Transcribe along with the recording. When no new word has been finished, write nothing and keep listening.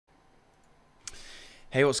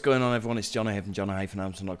Hey, what's going on, everyone? It's Johnny here from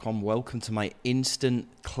johnny-amazon.com. Welcome to my instant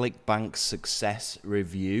ClickBank success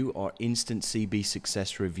review, or instant CB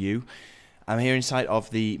success review. I'm here inside of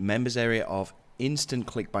the members area of instant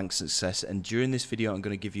ClickBank success, and during this video I'm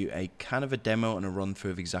going to give you a kind of a demo and a run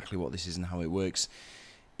through of exactly what this is and how it works.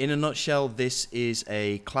 In a nutshell, this is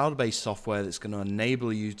a cloud-based software that's going to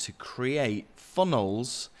enable you to create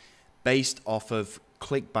funnels based off of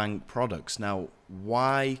ClickBank products. Now,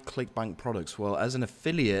 why ClickBank products? Well, as an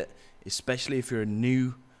affiliate, especially if you're a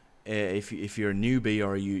new, if you're a newbie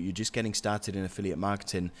or you're just getting started in affiliate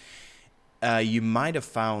marketing, you might have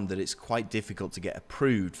found that it's quite difficult to get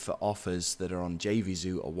approved for offers that are on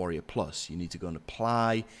JVZoo or Warrior Plus. You need to go and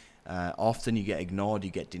apply. Often you get ignored, you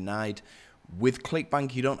get denied. With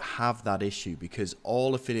ClickBank, you don't have that issue because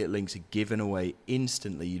all affiliate links are given away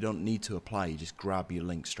instantly. You don't need to apply. You just grab your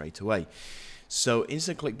link straight away. So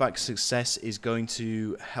instant ClickBank success is going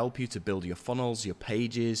to help you to build your funnels, your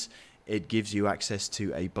pages. It gives you access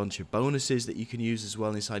to a bunch of bonuses that you can use as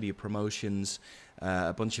well inside of your promotions,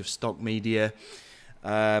 a bunch of stock media.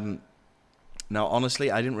 Now, honestly,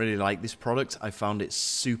 I didn't really like this product. I found it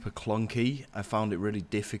super clunky. I found it really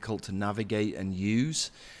difficult to navigate and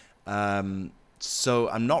use. So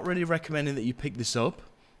I'm not really recommending that you pick this up,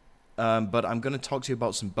 but I'm going to talk to you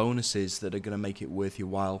about some bonuses that are going to make it worth your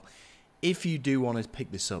while if you do want to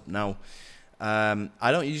pick this up. Now,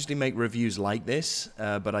 I don't usually make reviews like this,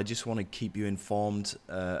 but I just want to keep you informed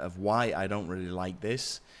of why I don't really like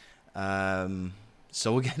this.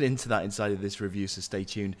 So we'll get into that inside of this review, so stay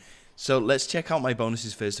tuned. So let's check out my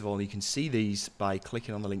bonuses first of all. You can see these by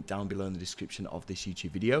clicking on the link down below in the description of this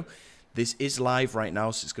YouTube video. This is live right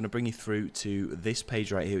now, so it's going to bring you through to this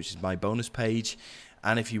page right here, which is my bonus page.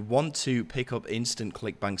 And if you want to pick up instant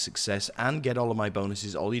ClickBank success and get all of my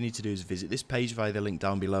bonuses, all you need to do is visit this page via the link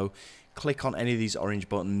down below. Click on any of these orange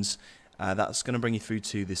buttons. That's going to bring you through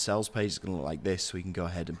to the sales page. It's going to look like this, so we can go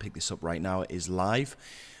ahead and pick this up right now. It is live.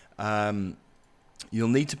 You'll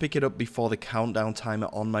need to pick it up before the countdown timer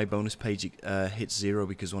on my bonus page hits 0,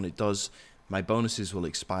 because when it does, my bonuses will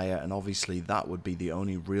expire, and obviously that would be the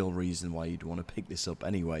only real reason why you'd want to pick this up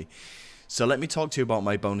anyway. So let me talk to you about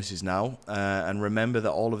my bonuses now, and remember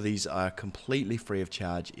that all of these are completely free of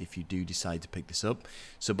charge if you do decide to pick this up.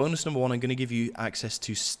 So bonus number 1, I'm going to give you access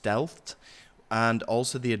to Stealth and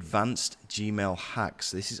also the advanced Gmail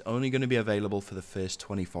hacks. This is only going to be available for the first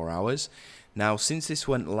 24 hours. Now, since this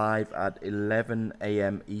went live at 11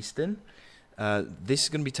 AM Eastern, this is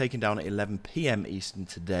going to be taken down at 11 PM Eastern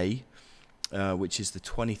today, which is the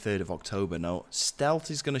 23rd of October. Now,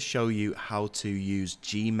 Stealth is going to show you how to use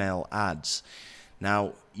Gmail ads.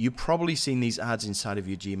 Now, you've probably seen these ads inside of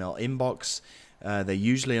your Gmail inbox. They're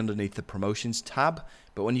usually underneath the promotions tab,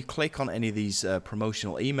 but when you click on any of these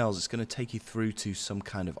promotional emails, it's going to take you through to some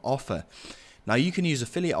kind of offer. Now, you can use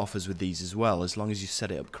affiliate offers with these as well, as long as you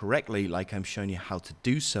set it up correctly, like I'm showing you how to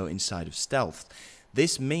do so inside of Stealth.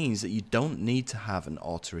 This means that you don't need to have an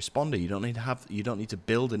autoresponder. You don't need to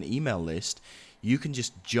build an email list. You can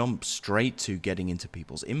just jump straight to getting into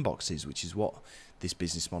people's inboxes, which is what this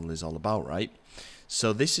business model is all about, right?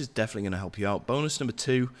 So this is definitely going to help you out. Bonus number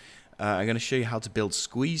 2, I'm going to show you how to build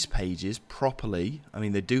squeeze pages properly. I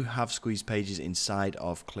mean, they do have squeeze pages inside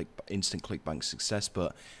of instant ClickBank success,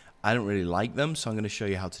 but I don't really like them, so I'm going to show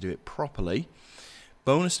you how to do it properly.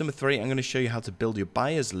 Bonus number 3, I'm going to show you how to build your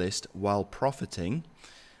buyers list while profiting.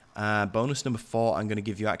 Bonus number 4, I'm going to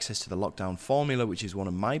give you access to the lockdown formula, which is one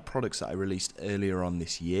of my products that I released earlier on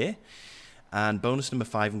this year. And bonus number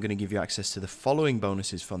 5, I'm going to give you access to the following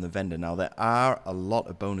bonuses from the vendor. Now, there are a lot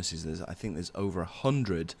of bonuses. I think there's over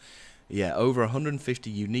 100. Yeah, over 150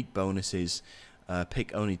 unique bonuses.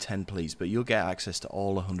 Pick only 10, please, but you'll get access to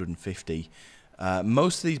all 150.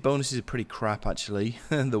 Most of these bonuses are pretty crap, actually,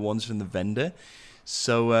 the ones from the vendor.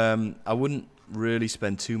 So I wouldn't really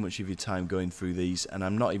spend too much of your time going through these, and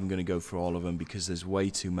I'm not even going to go through all of them because there's way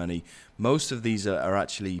too many. Most of these are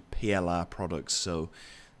actually PLR products, so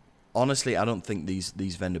honestly, I don't think these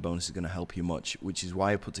vendor bonuses are going to help you much, which is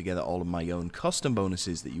why I put together all of my own custom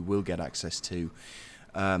bonuses that you will get access to.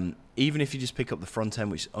 Even if you just pick up the front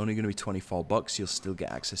end, which is only going to be 24 bucks, you'll still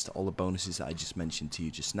get access to all the bonuses that I just mentioned to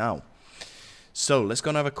you just now. So let's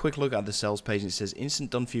go and have a quick look at the sales page. It says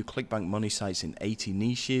instant done for you ClickBank money sites in 80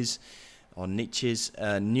 niches or niches.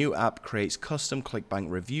 New app creates custom ClickBank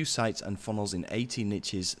review sites and funnels in 80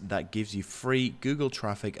 niches that gives you free Google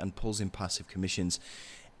traffic and pulls in passive commissions.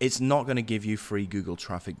 It's not going to give you free Google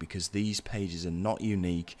traffic because these pages are not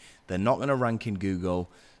unique. They're not going to rank in Google.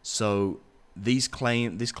 So this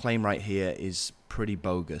claim right here is pretty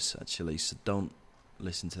bogus, actually. So don't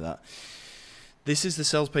listen to that. This is the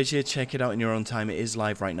sales page here. Check it out in your own time. It is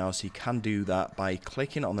live right now, so you can do that by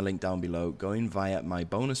clicking on the link down below, going via my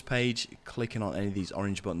bonus page, clicking on any of these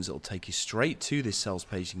orange buttons. It'll take you straight to this sales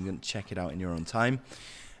page. You can check it out in your own time.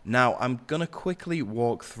 Now, I'm going to quickly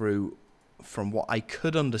walk through from what I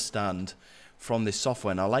could understand from this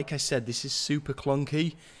software. Now, like I said, this is super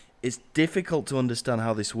clunky. It's difficult to understand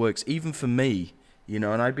how this works, even for me, you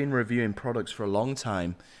know, and I've been reviewing products for a long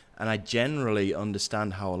time, and I generally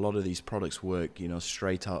understand how a lot of these products work, you know,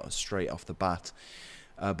 straight off the bat.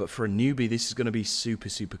 But for a newbie, this is going to be super,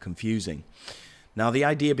 super confusing. Now, the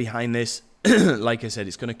idea behind this, like I said,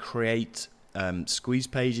 it's going to create squeeze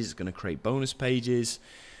pages. It's going to create bonus pages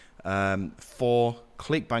for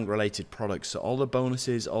ClickBank related products. So all the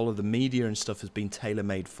bonuses, all of the media and stuff has been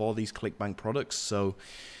tailor-made for these ClickBank products. So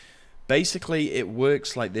basically, it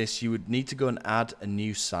works like this. You would need to go and add a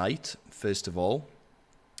new site, first of all.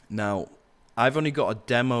 Now, I've only got a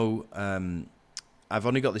demo, I've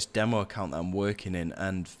only got this demo account that I'm working in,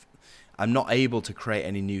 and I'm not able to create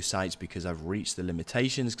any new sites because I've reached the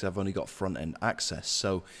limitations because I've only got front-end access.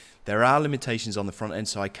 So there are limitations on the front end,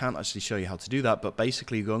 so I can't actually show you how to do that. But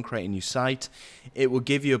basically, you go and create a new site. It will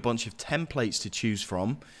give you a bunch of templates to choose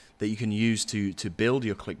from that you can use to build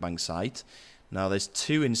your ClickBank site. Now, there's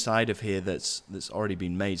two inside of here that's already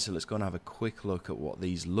been made, so let's go and have a quick look at what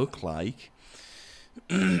these look like.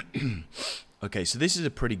 Okay, so this is a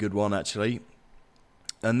pretty good one actually,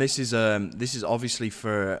 and this is obviously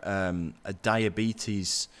for a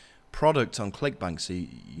diabetes product on ClickBank. So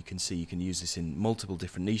you can see you can use this in multiple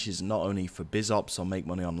different niches, not only for biz ops or make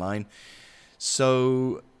money online.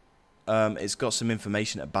 So it's got some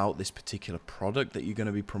information about this particular product that you're going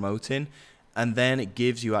to be promoting, and then it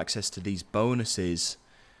gives you access to these bonuses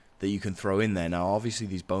that you can throw in there. Now, obviously,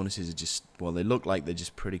 these bonuses are just, well, they look like they're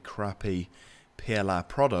just pretty crappy PLR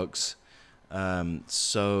products,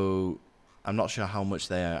 so I'm not sure how much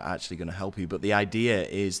they are actually going to help you, but the idea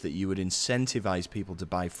is that you would incentivize people to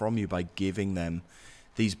buy from you by giving them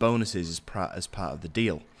these bonuses as part of the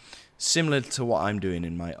deal, similar to what I'm doing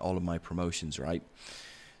in all of my promotions, right?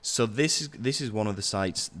 So this is one of the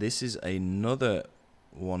sites. This is another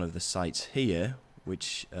one of the sites here,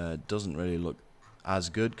 which doesn't really look as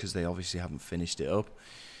good because they obviously haven't finished it up.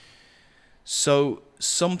 So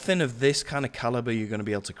something of this kind of caliber you're going to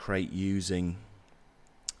be able to create using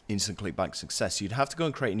Instant ClickBank Success. You'd have to go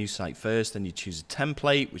and create a new site first, then you choose a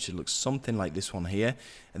template, which looks something like this one here,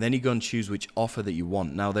 and then you go and choose which offer that you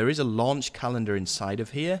want. Now, there is a launch calendar inside of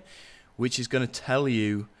here, which is going to tell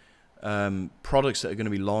you products that are going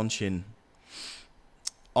to be launching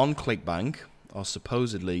on ClickBank, or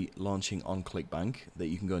supposedly launching on ClickBank, that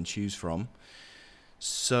you can go and choose from.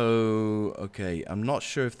 So, okay, I'm not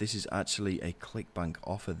sure if this is actually a ClickBank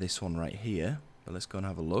offer, this one right here, but let's go and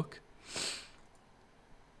have a look.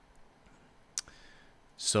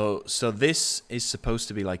 So this is supposed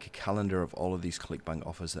to be like a calendar of all of these ClickBank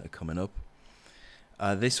offers that are coming up.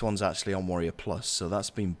 This one's actually on Warrior Plus, so that's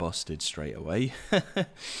been busted straight away.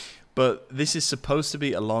 But this is supposed to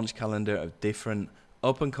be a launch calendar of different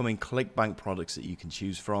up-and-coming ClickBank products that you can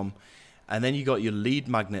choose from. And then you got your lead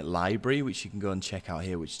magnet library, which you can go and check out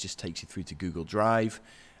here, which just takes you through to Google Drive.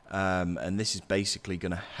 And this is basically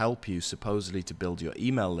going to help you supposedly to build your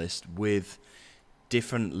email list with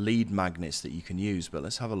different lead magnets that you can use. But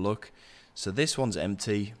let's have a look. So this one's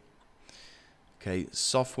empty. Okay,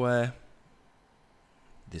 software.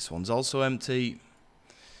 This one's also empty.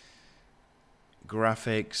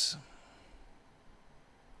 Graphics.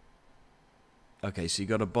 Okay, so you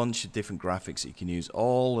got a bunch of different graphics that you can use.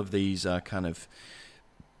 All of these are kind of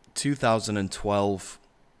 2012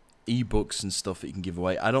 ebooks and stuff that you can give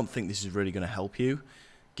away. I don't think this is really going to help you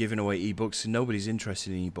giving away ebooks. Nobody's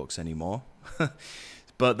interested in ebooks anymore.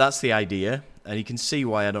 But that's the idea, and you can see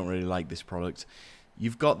why I don't really like this product.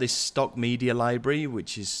 You've got this stock media library,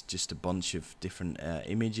 which is just a bunch of different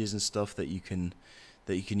images and stuff that you can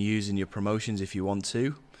use in your promotions if you want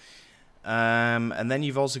to. And then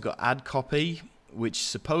you've also got ad copy, which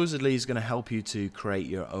supposedly is going to help you to create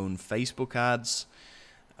your own Facebook ads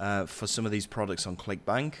for some of these products on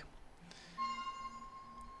ClickBank.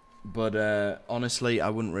 But honestly, I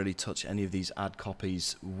wouldn't really touch any of these ad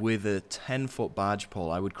copies with a 10-foot barge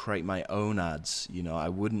pole. I would create my own ads. You know, I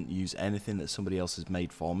wouldn't use anything that somebody else has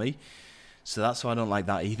made for me. So that's why I don't like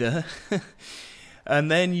that either.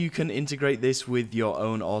 And then you can integrate this with your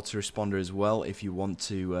own autoresponder as well if you want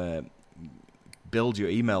to build your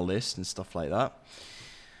email list and stuff like that.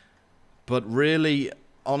 But really,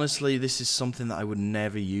 honestly, this is something that I would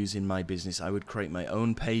never use in my business. I would create my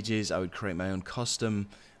own pages. I would create my own custom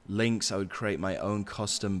links. I would create my own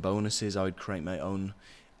custom bonuses. I would create my own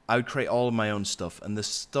I would create all of my own stuff, and the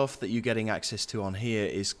stuff that you're getting access to on here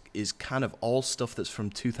is kind of all stuff that's from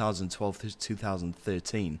 2012 to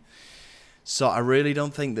 2013. So I really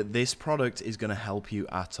don't think that this product is going to help you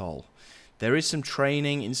at all. There is some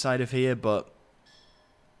training inside of here, but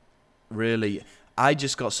really, I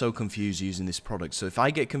just got so confused using this product. So if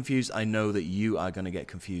I get confused, I know that you are going to get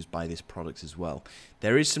confused by this product as well.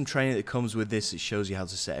 There is some training that comes with this. It shows you how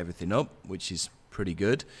to set everything up, which is pretty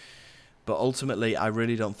good. But ultimately, I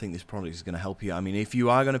really don't think this product is going to help you. I mean, if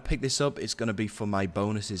you are going to pick this up, it's going to be for my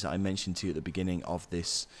bonuses that I mentioned to you at the beginning of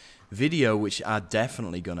this video, which are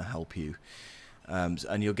definitely going to help you.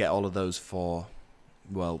 And you'll get all of those for,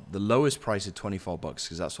 well, the lowest price of 24 bucks,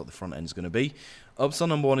 because that's what the front end is going to be. Upsell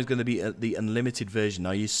number one is going to be the unlimited version.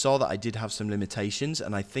 Now, you saw that I did have some limitations,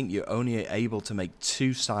 and I think you're only able to make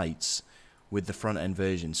 2 sites with the front end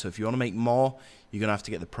version. So if you want to make more, you're going to have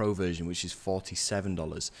to get the pro version, which is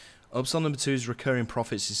 $47. Upsell number 2 is recurring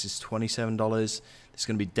profits. This is $27. There's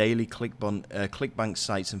going to be daily ClickBank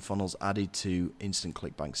sites and funnels added to Instant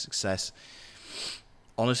ClickBank Success.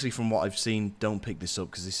 Honestly, from what I've seen, don't pick this up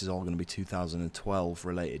because this is all going to be 2012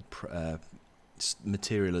 related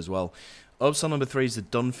material as well. Upsell number 3 is the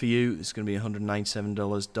done for you. It's going to be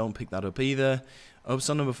 $197. Don't pick that up either.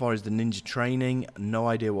 Upsell number 4 is the Ninja Training. No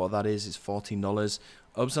idea what that is. It's $14.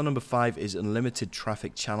 Upsell number 5 is unlimited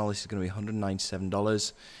traffic channel. This is going to be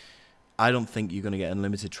 $197. I don't think you're going to get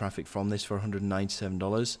unlimited traffic from this for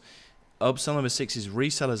 $197. Upsell number 6 is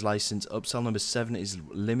reseller's license. Upsell number 7 is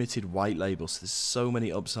limited white label. So there's so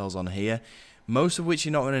many upsells on here, most of which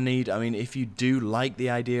you're not going to need. I mean, if you do like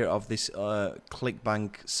the idea of this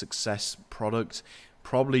ClickBank Success product,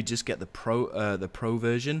 probably just get the pro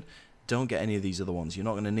version. Don't get any of these other ones. You're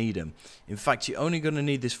not going to need them. In fact, you're only going to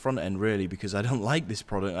need this front end, really, because I don't like this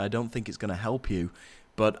product. I don't think it's going to help you.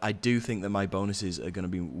 But I do think that my bonuses are going to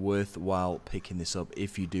be worthwhile picking this up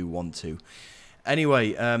if you do want to.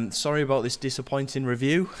 Anyway, sorry about this disappointing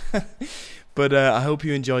review. But I hope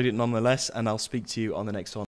you enjoyed it nonetheless, and I'll speak to you on the next one.